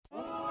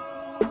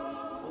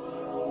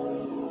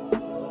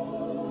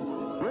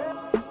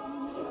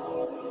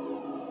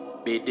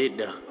Big did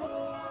the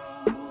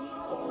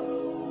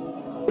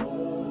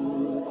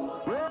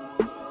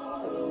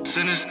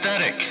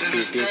Synesthetic.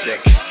 Big did the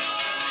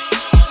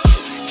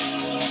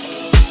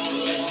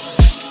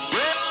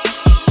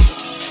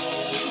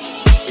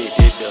Big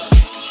did the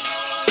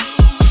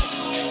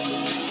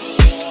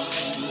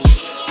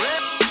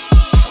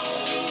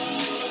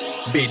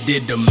Big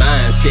did the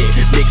mindset,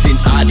 mixing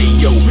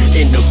audio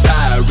in the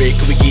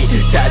pirate. We get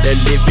tired of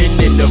living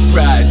in the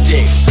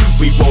projects.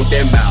 We want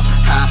them out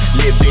high,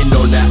 living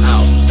on the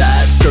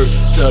outside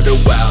skirts of the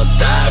wild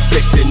side,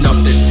 flexing off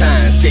the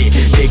time set.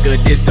 Nigga,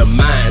 this the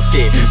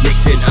mindset,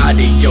 mixing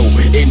audio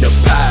in the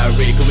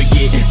pirate. We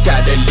get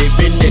tired of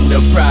living in the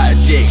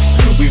projects.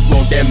 We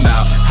want them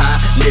out high,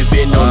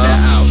 living on the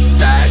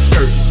outside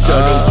skirts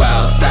of the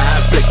wild side,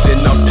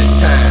 flexing off the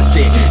time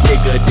set.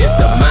 Nigga, this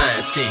the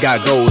mindset.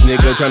 Got goals,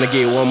 nigga, tryna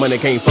get one money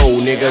can't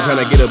fold, nigga.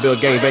 Tryna get a bill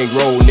gang bank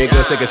roll, nigga.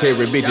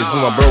 Secretary bitches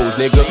for my bros,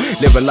 nigga.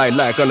 Living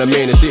like on the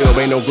man and still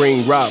ain't no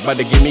green rock, bout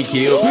to get me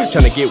killed.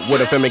 Tryna get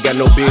with a family, got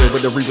no bill,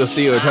 but the reaper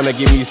still tryna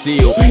get me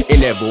sealed.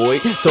 In that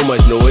void, so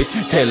much noise,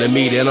 telling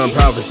me that I'm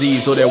prophecy.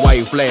 So that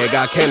white flag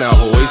I cannot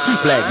hoist.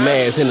 Black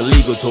mask and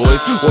illegal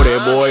toys. Go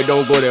there, boy,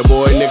 don't go there,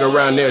 boy. Nigga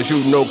around there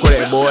shooting no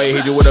crack, boy.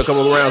 Hit you with a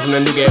couple rounds from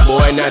the new gat,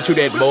 boy. Not you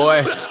that,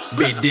 boy.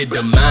 Big did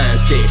the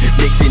mindset,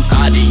 mixing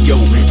audio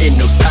in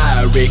the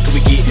pirate. We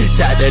get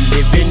tired of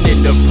living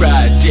in the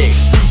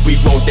projects. We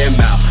want them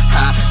out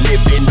high,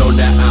 living on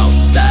the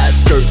outside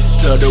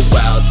skirts of the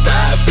wild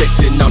side,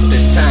 flexing off the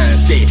time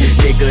set.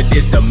 Nigga,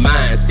 this the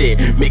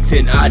mindset,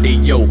 mixing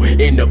audio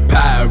in the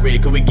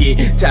pirate. We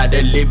get tired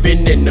of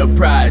living in the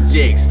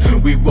projects.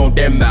 We want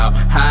them out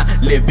high,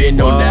 living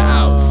on the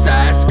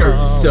outside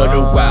skirts of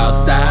the wild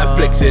side,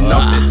 flexing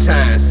off the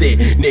time set.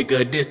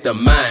 Nigga, this the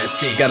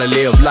mindset. Gotta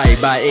live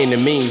life by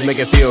any means, make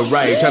it feel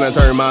right. Tryna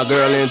turn my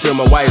girl into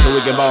my wife so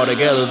we can ball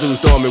together through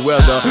stormy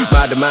weather.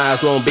 My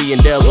demise won't be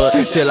endeavor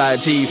till I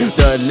achieve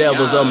the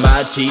levels of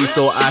my cheese,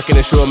 so I can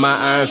ensure my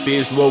iron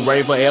fist will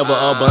reign forever.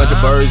 A bunch of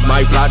birds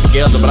might fly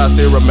together, but I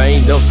still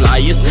remain the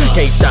flyest.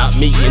 Can't stop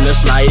me in the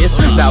slightest.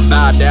 About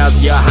bow down to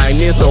your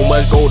highness. So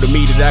much gold to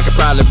me that I could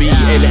probably be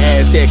in the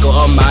Aztec or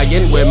a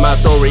Mayan. Where my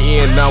story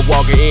ends, I'm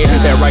walking in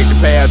that right to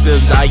path to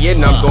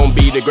Zion. I'm gonna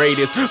be the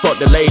greatest, fuck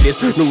the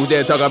latest news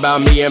that talk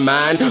about me and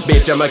mine.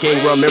 Bitch, I'm a king,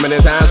 remember the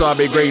time, so I'll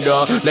be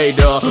greater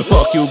later.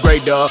 Fuck you,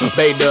 greater,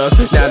 Baydus.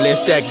 Now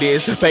let's stack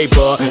this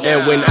paper,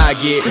 and when I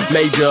get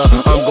major,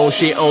 I'm gon'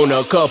 shit on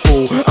a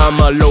couple. I'm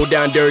a low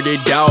down dirty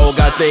dog,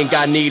 I think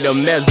I need a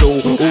mezzo.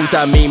 Oops,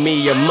 I mean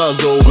me a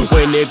muzzle.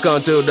 When it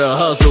comes to the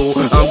hustle,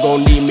 I'm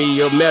gon' need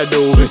me a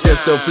medal,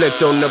 just to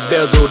flex on the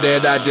bezel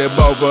that I just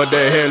bought for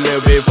the hell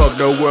of it. Fuck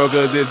the world,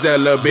 cause it's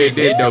hella big.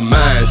 Did the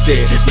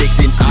mindset,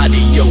 mixing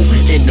audio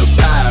in the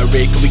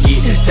pirate. We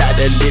get tired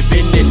of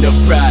living in the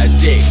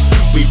projects.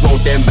 We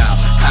want them out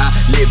high,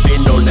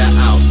 living on the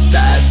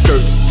outside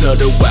skirts of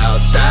the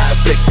wild side,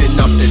 flexing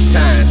off the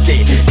time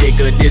set.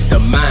 Nigga, this the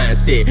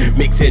mindset,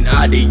 mixing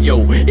audio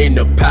in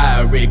the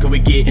pirate. We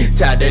get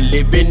tired of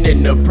living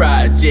in the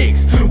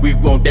projects. We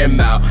want them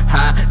out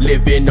high,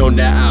 living on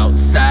the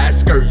outside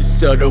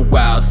skirts of the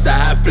wild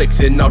side,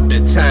 flexing off the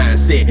time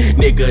set.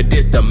 Nigga,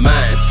 this the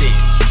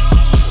mindset.